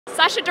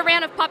Sasha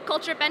Duran of Pop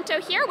Culture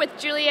Bento here with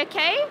Julia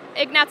Kaye,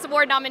 Ignatz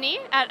Award nominee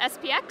at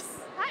SPX.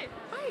 Hi.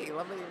 Hi,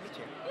 lovely to meet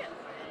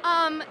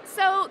you.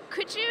 So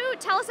could you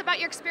tell us about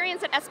your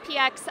experience at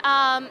SPX?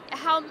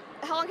 How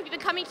long have you been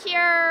coming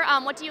here?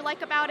 What do you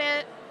like about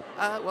it?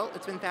 Well,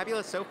 it's been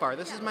fabulous so far.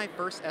 This is my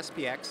first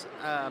SPX,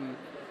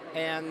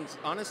 and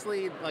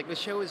honestly, like the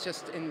show is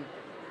just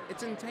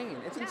it's insane.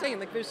 It's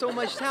insane. Like there's so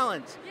much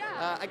talent.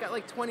 I got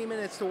like 20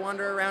 minutes to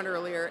wander around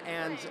earlier,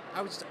 and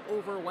I was just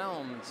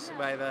overwhelmed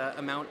by the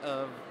amount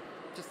of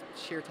just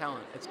sheer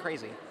talent. It's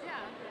crazy.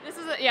 This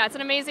is it's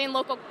an amazing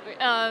local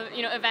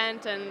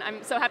event, and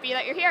I'm so happy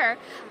that you're here.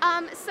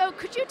 So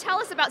could you tell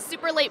us about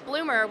Super Late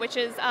Bloomer, which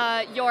is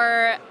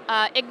your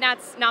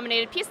Ignatz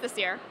nominated piece this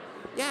year?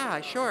 Yeah,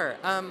 sure.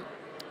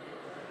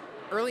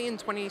 Early in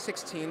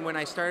 2016, when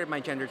I started my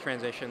gender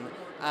transition,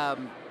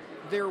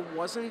 there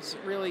wasn't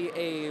really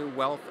a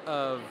wealth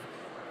of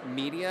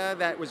media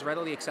that was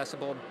readily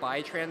accessible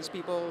by trans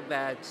people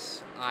that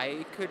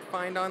I could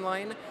find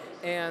online.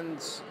 And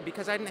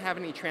because I didn't have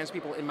any trans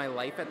people in my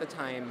life at the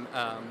time,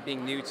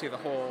 being new to the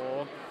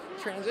whole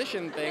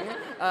transition thing,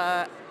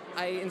 I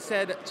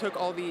instead took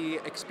all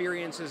the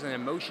experiences and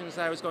emotions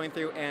that I was going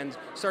through and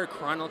started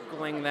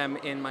chronicling them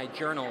in my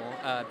journal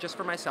just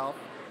for myself,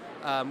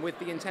 with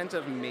the intent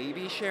of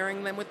maybe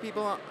sharing them with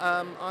people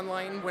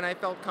online when I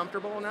felt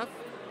comfortable enough.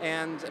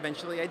 And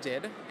eventually I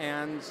did,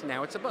 and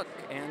now it's a book,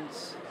 and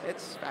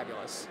it's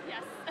fabulous.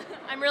 Yes,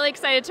 I'm really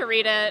excited to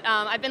read it.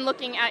 I've been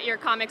looking at your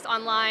comics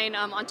online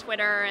on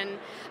Twitter, and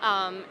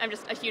I'm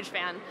just a huge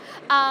fan.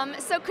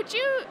 So could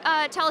you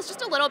tell us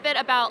just a little bit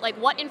about like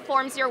what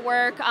informs your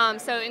work,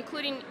 so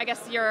including, I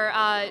guess, your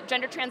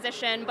gender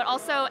transition, but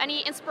also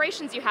any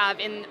inspirations you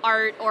have in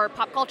art or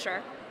pop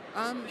culture?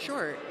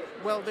 Sure.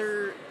 Well,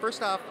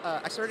 first off,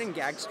 I started in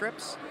gag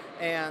strips,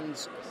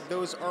 and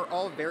those are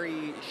all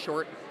very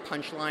short,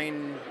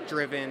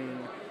 punchline-driven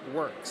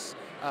works.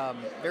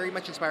 Very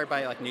much inspired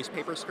by like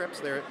newspaper strips.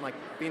 They're like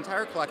the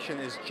entire collection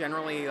is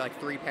generally like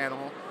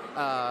 3-panel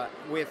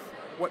with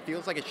what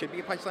feels like it should be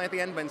a punchline at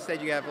the end, but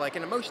instead you have like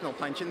an emotional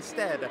punch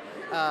instead.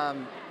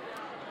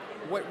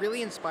 What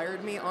really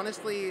inspired me,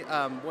 honestly,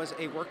 was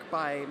a work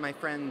by my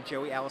friend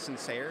Joey Allison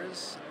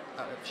Sayers.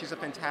 She's a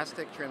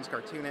fantastic trans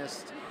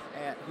cartoonist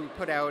who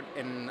put out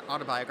an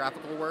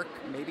autobiographical work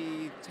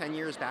maybe 10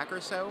 years back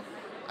or so.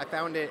 I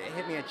found it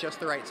hit me at just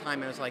the right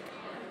time. It was like,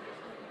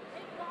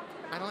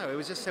 I don't know, it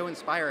was just so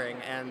inspiring,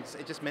 and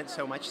it just meant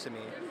so much to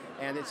me.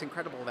 And it's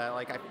incredible that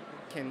like I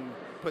can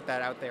put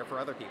that out there for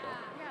other people.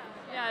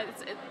 Yeah,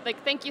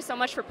 like thank you so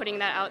much for putting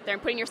that out there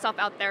and putting yourself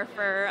out there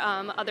for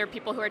other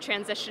people who are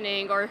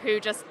transitioning or who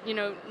just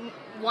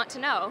want to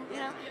know.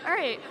 All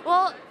right.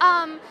 Well,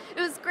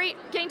 it was great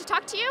getting to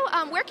talk to you.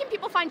 Where can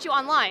people find you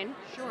online?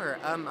 Sure.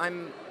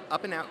 I'm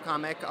Up and Out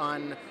Comic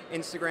on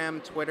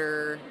Instagram,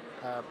 Twitter,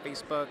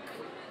 Facebook,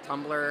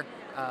 Tumblr,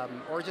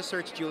 or just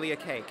search Julia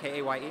Kaye,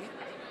 Kaye.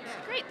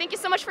 Great. Thank you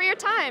so much for your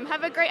time.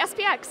 Have a great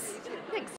SPX. Thanks.